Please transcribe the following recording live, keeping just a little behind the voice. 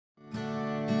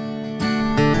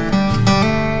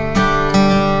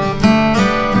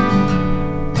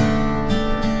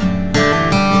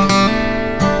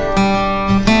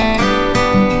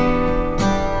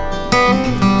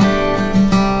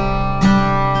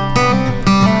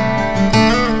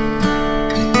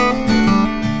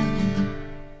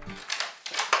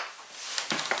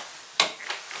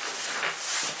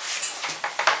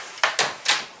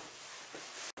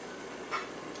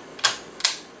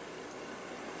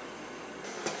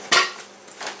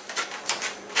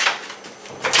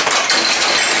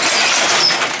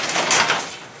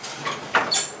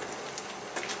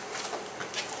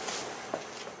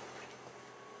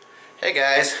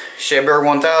Shabear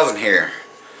 1000 here.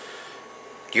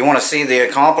 Do you want to see the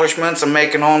accomplishments I'm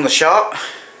making on the shop?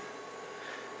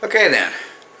 Okay then,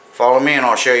 follow me and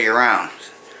I'll show you around.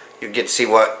 You'll get to see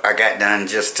what I got done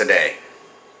just today.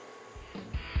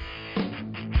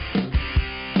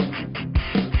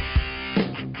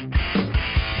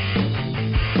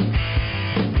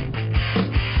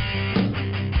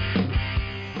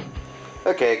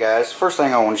 Okay guys, first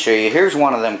thing I want to show you, here's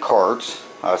one of them carts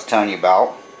I was telling you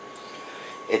about.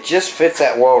 It just fits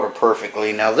that welder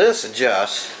perfectly. Now this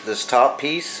adjusts, this top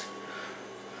piece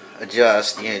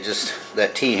adjusts, you know, just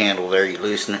that T-handle there, you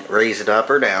loosen it, raise it up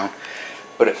or down,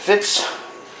 but it fits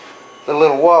the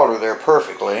little welder there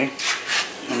perfectly.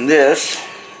 And this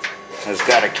has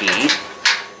got a key,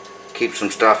 keep some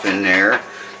stuff in there,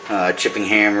 chipping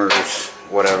hammers,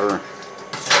 whatever.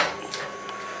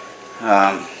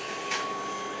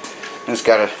 It's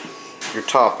got your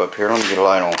top up here. Let me get a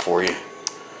light on for you.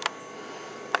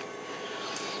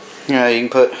 You know, you can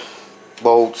put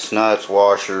bolts, nuts,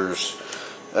 washers,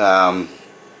 you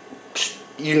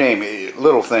name it,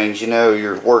 little things. You know,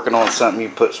 you're working on something, you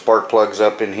put spark plugs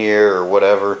up in here or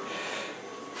whatever.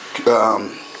 I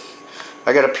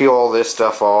got to peel all this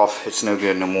stuff off. It's no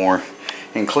good no more.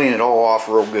 And clean it all off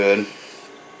real good.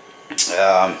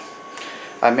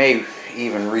 I may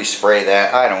even respray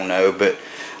that. I don't know, but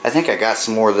I think I got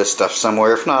some more of this stuff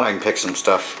somewhere. If not, I can pick some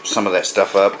of that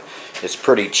stuff up. It's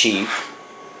pretty cheap.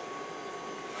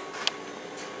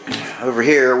 Over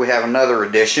here we have another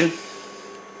addition.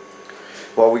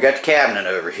 Well, we got the cabinet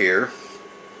over here.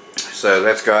 So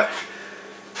that's got,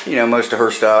 you know, most of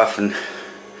her stuff and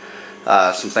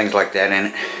some things like that in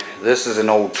it. This is an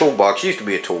old toolbox. Used to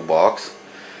be a toolbox.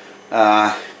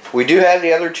 We do have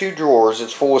the other two drawers.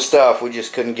 It's full of stuff. We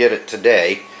just couldn't get it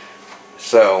today.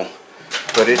 So,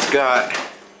 but it's got,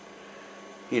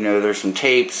 you know, there's some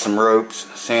tapes, some ropes,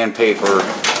 sandpaper.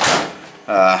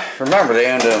 Remember, they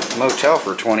owned a motel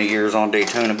for 20 years on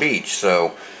Daytona Beach,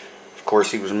 so of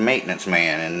course he was a maintenance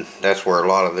man, and that's where a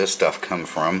lot of this stuff comes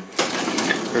from.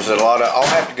 There's a lot of, I'll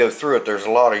have to go through it, there's a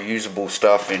lot of usable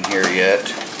stuff in here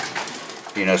yet.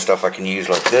 You know, stuff I can use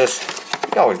like this.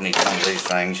 You always need some of these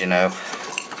things, you know.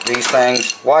 These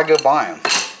things, why go buy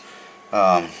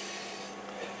them?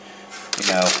 You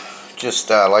know, just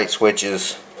light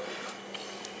switches.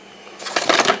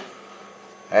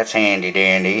 That's handy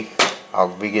dandy. I'll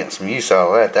be getting some use out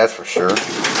of that, that's for sure.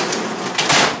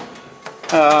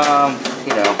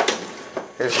 You know,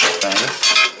 here's the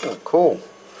thing. Oh, cool.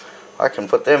 I can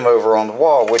put them over on the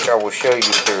wall, which I will show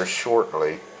you here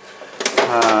shortly.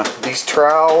 These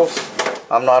trowels,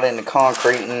 I'm not into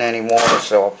concreting anymore,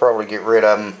 so I'll probably get rid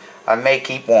of them. I may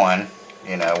keep one,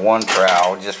 you know, one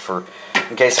trowel, just for,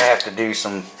 in case I have to do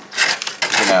some,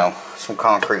 you know, some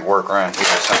concrete work around here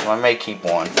or something. I may keep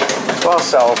one. So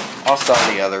I'll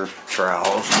sell the other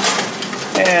trowels.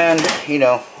 And, you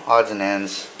know, odds and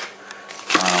ends.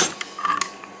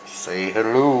 Say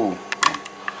hello.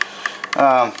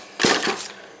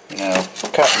 You know,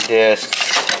 cutting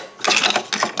discs.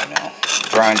 You know,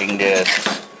 grinding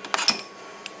discs.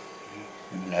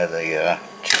 You know, the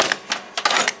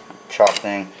chop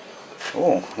thing.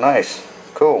 Oh, nice.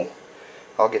 Cool.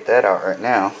 I'll get that out right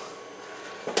now.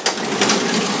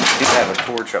 I do have a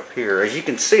torch up here. As you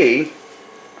can see,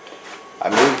 I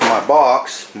moved my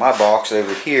box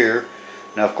over here.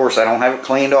 Now of course I don't have it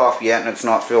cleaned off yet and it's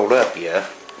not filled up yet.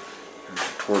 There's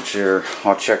a torch here.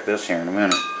 I'll check this here in a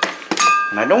minute.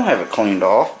 And I don't have it cleaned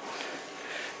off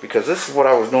because this is what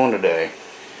I was doing today.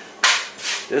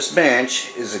 This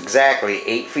bench is exactly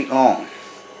 8 feet long.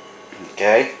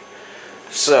 Okay?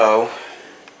 So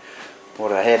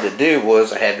what I had to do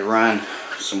was I had to run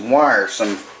some wires,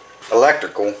 some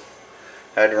electrical.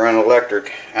 I had to run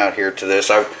electric out here to this.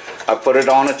 I put it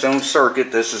on its own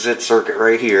circuit. This is its circuit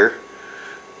right here.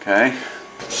 Okay,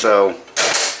 so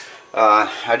I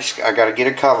got to get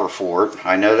a cover for it.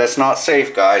 I know that's not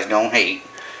safe, guys. Don't hate.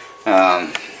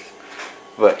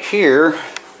 But here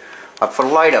I put a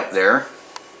light up there.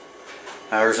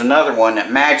 Now there's another one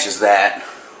that matches that.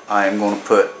 I'm going to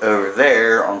put over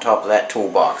there on top of that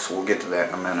toolbox. We'll get to that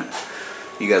in a minute.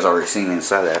 You guys already seen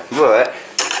inside that, but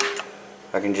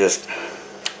I can just,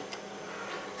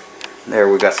 there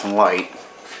we got some light.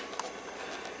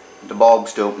 The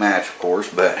bulbs don't match, of course,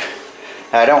 but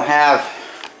I don't have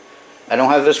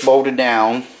this bolted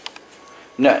down.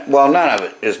 No, well, none of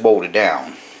it is bolted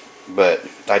down, but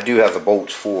I do have the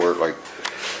bolts for it. Like,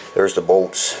 there's the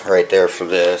bolts right there for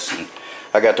this, and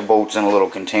I got the bolts in a little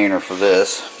container for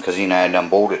this because, you know, I done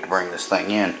bolted to bring this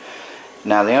thing in.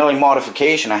 Now the only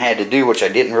modification I had to do, which I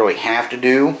didn't really have to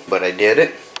do, but I did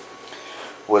it,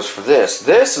 was for this.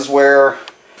 This is where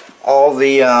all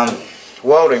the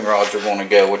welding rods are going to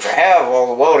go, which I have all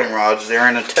the welding rods. They're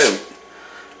in a tote.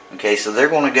 Okay, so they're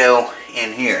going to go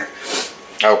in here.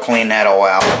 I'll clean that all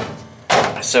out.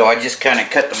 So I just kind of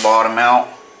cut the bottom out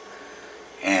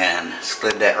and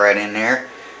slid that right in there.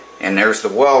 And there's the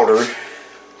welder.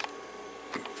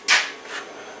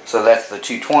 So that's the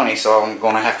 220, so I'm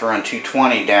going to have to run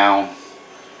 220 down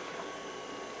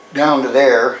to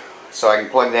there, so I can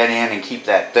plug that in and keep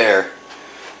that there.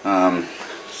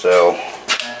 So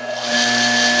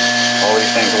all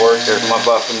these things work. There's my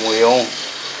buffing wheel.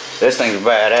 This thing's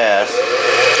badass.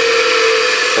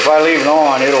 If I leave it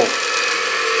on,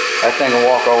 that thing will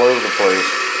walk all over the place.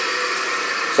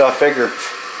 So I figure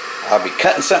I'll be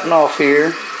cutting something off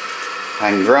here.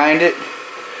 I can grind it.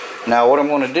 Now what I'm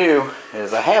going to do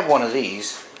is I have one of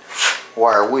these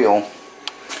wire wheel,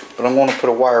 but I'm going to put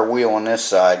a wire wheel on this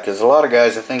side, because a lot of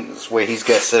guys, I think this way he's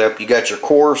got set up, you got your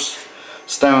coarse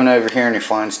stone over here and your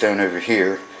fine stone over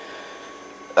here.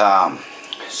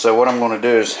 So what I'm going to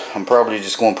do is I'm probably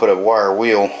just going to put a wire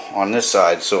wheel on this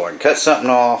side so I can cut something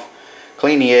off,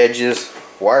 clean the edges,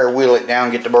 wire wheel it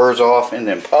down, get the burrs off, and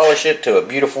then polish it to a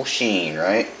beautiful sheen,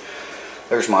 right?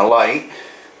 There's my light.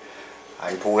 I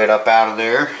can pull it up out of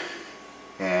there.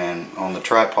 And on the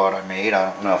tripod I made,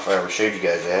 I don't know if I ever showed you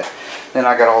guys that. Then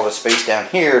I got all the space down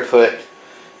here to put,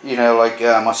 you know, like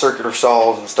my circular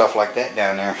saws and stuff like that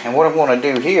down there. And what I'm going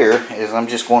to do here is I'm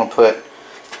just going to put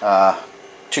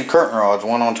 2 curtain rods,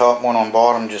 one on top, one on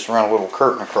bottom, just run a little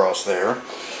curtain across there.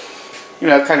 You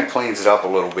know, it kind of cleans it up a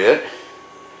little bit.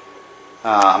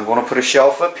 I'm going to put a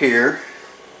shelf up here.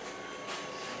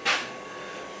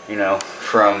 You know,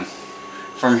 from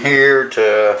here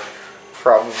to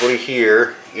probably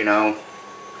here, you know.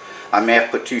 I may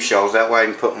have put 2 shelves, that way I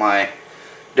can put my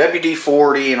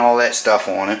WD-40 and all that stuff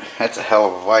on it. That's a hell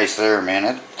of a vise there, man.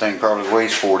 That thing probably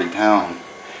weighs 40 pounds.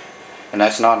 And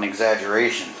that's not an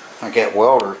exaggeration. Like that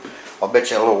welder, I'll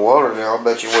bet you that little welder there, I'll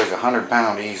bet you weighs 100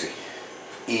 pounds easy.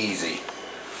 Easy.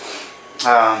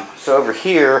 So over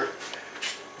here,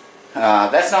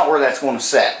 that's not where that's going to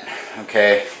set.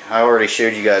 Okay, I already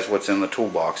showed you guys what's in the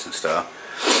toolbox and stuff.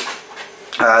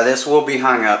 This will be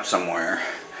hung up somewhere.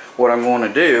 What I'm going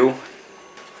to do,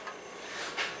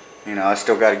 you know, I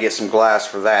still got to get some glass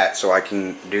for that so I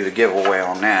can do the giveaway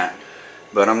on that.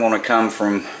 But I'm going to come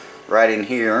from right in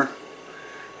here,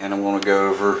 and I'm going to go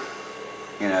over,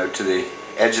 you know, to the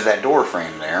edge of that door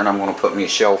frame there, and I'm going to put me a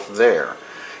shelf there.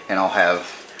 And I'll have,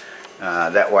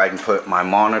 that way I can put my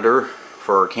monitor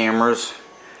for our cameras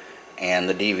and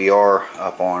the DVR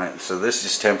up on it. So this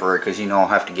is temporary because, you know, I'll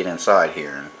have to get inside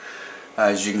here.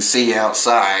 As you can see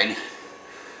outside,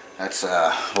 that's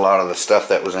a lot of the stuff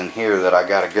that was in here that I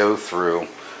got to go through,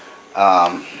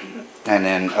 and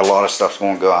then a lot of stuff's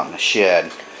going to go out in the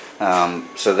shed.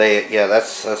 So yeah,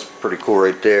 that's pretty cool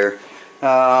right there.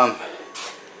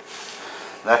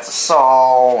 That's a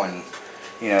saw, and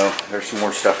you know, there's some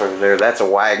more stuff over there. That's a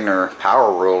Wagner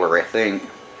power roller, I think.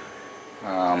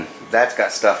 That's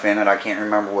got stuff in it. I can't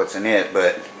remember what's in it,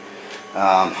 but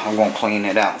I'm going to clean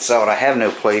it out and sell it. I have no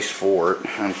place for it,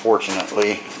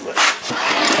 unfortunately. But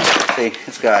see,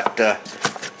 it's got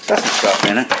some stuff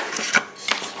in it.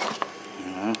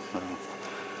 You know,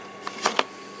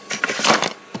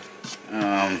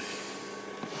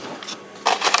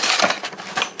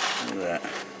 look at that.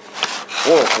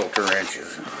 Oil filter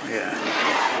wrenches. Yeah.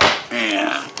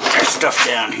 There's stuff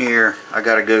down here I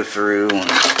got to go through.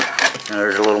 And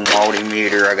there's a little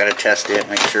multimeter. I got to test it,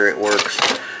 make sure it works.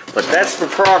 But that's the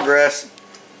progress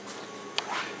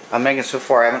I'm making so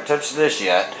far. I haven't touched this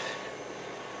yet.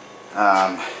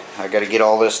 I got to get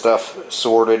all this stuff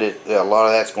sorted. A lot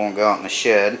of that's going to go out in the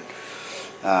shed.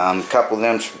 A couple of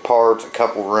them's for parts, a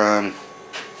couple run.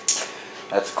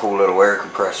 That's a cool little air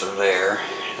compressor there.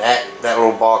 That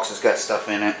little box has got stuff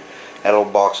in it. That little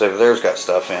box over there's got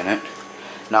stuff in it.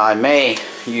 Now I may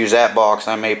use that box.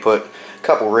 I may put a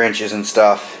couple wrenches and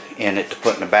stuff in it to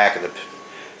put in the back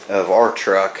of our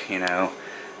truck. You know,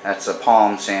 that's a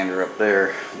palm sander up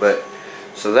there. But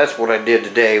so that's what I did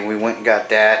today. We went and got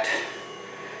that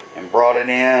and brought it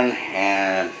in,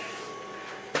 and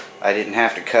I didn't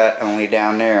have to cut, only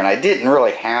down there. And I didn't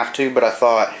really have to, but I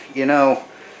thought, you know,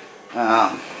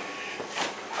 I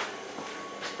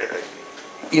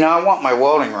want my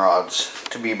welding rods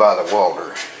to be by the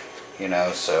welder, you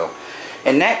know. So,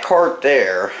 and that cart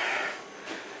there,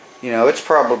 you know, it's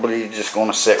probably just going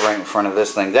to sit right in front of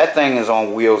this thing. That thing is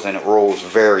on wheels and it rolls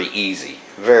very easy,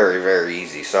 very, very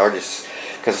easy. So I just,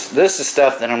 because this is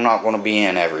stuff that I'm not going to be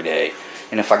in every day,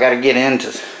 and if I got to get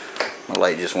into, my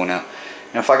light just went out.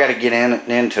 And if I got to get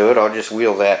into it, I'll just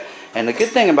wheel that. And the good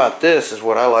thing about this is,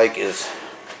 what I like is,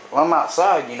 while I'm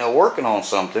outside, you know, working on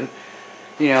something,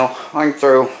 you know, I can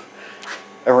throw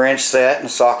a wrench set and a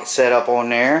socket set up on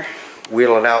there,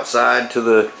 wheel it outside to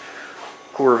the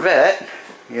Corvette,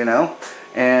 you know,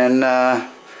 and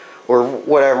or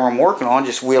whatever I'm working on,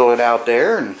 just wheel it out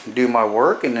there and do my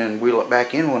work, and then wheel it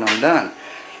back in when I'm done.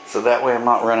 So that way I'm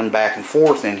not running back and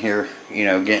forth in here, you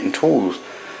know, getting tools.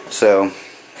 So,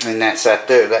 and that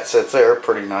sits there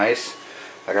pretty nice.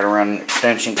 I gotta run an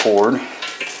extension cord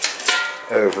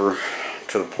over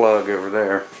to the plug over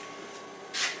there.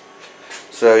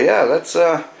 So yeah, that's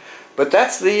but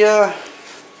that's the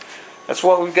that's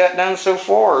what we've got done so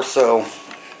far. So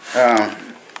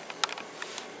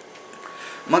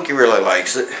Monkey really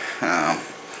likes it.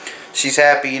 She's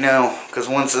happy, you know, because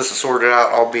once this is sorted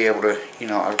out, I'll be able to, you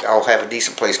know, I'll have a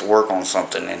decent place to work on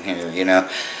something in here, you know.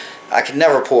 I could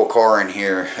never pull a car in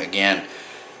here again.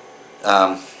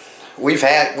 We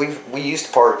used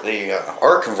to park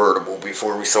our convertible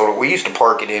before we sold it. We used to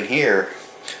park it in here.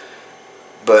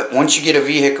 But once you get a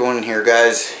vehicle in here,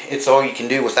 guys, it's all you can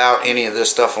do without any of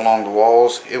this stuff along the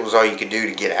walls. It was all you could do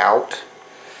to get out,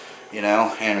 you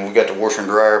know. And we got the washer and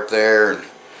dryer up there, and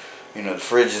you know, the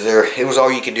fridge is there. It was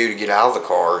all you could do to get out of the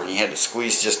car, and you had to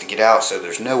squeeze just to get out. So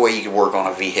there's no way you could work on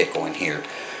a vehicle in here.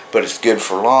 But it's good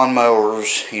for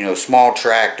lawnmowers, you know, small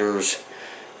tractors.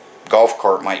 Golf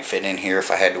cart might fit in here if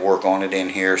I had to work on it in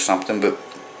here or something. But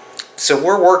so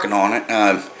we're working on it.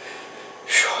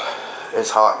 It's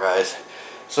hot, guys.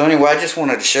 So anyway, I just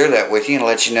wanted to share that with you and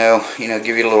let you know,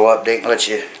 give you a little update and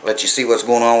let you see what's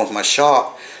going on with my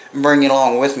shop and bring you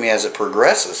along with me as it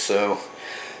progresses. So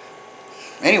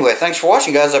anyway, thanks for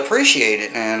watching, guys. I appreciate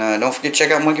it. And don't forget to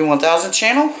check out Monkey 1000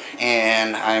 channel.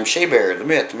 And I am Shea Bear, the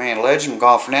myth, the man, the legend. I'm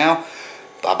gone for now.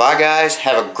 Bye-bye, guys.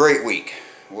 Have a great week.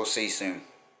 We'll see you soon.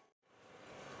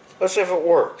 Let's see if it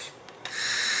works.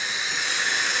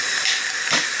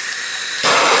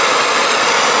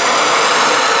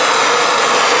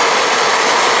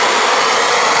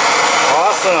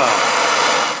 Awesome.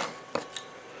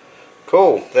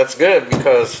 Cool. That's good,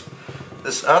 because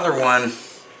this other one,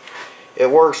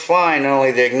 it works fine,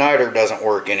 only the igniter doesn't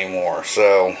work anymore.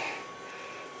 So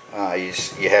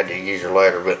you had to use your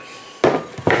lighter,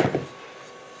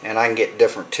 and I can get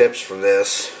different tips for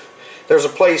this. There's a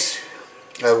place,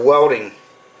 a welding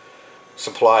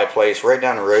supply place right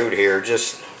down the road here,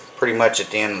 just pretty much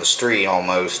at the end of the street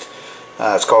almost.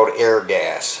 It's called Air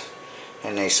Gas,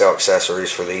 and they sell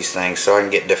accessories for these things, so I can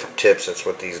get different tips. That's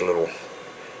what these little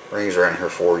rings are in here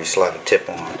for. You slide a tip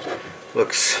on.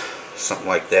 Looks something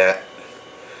like that.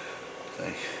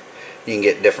 You can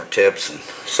get different tips. And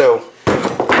so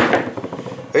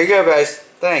there you go, guys.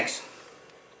 Thanks.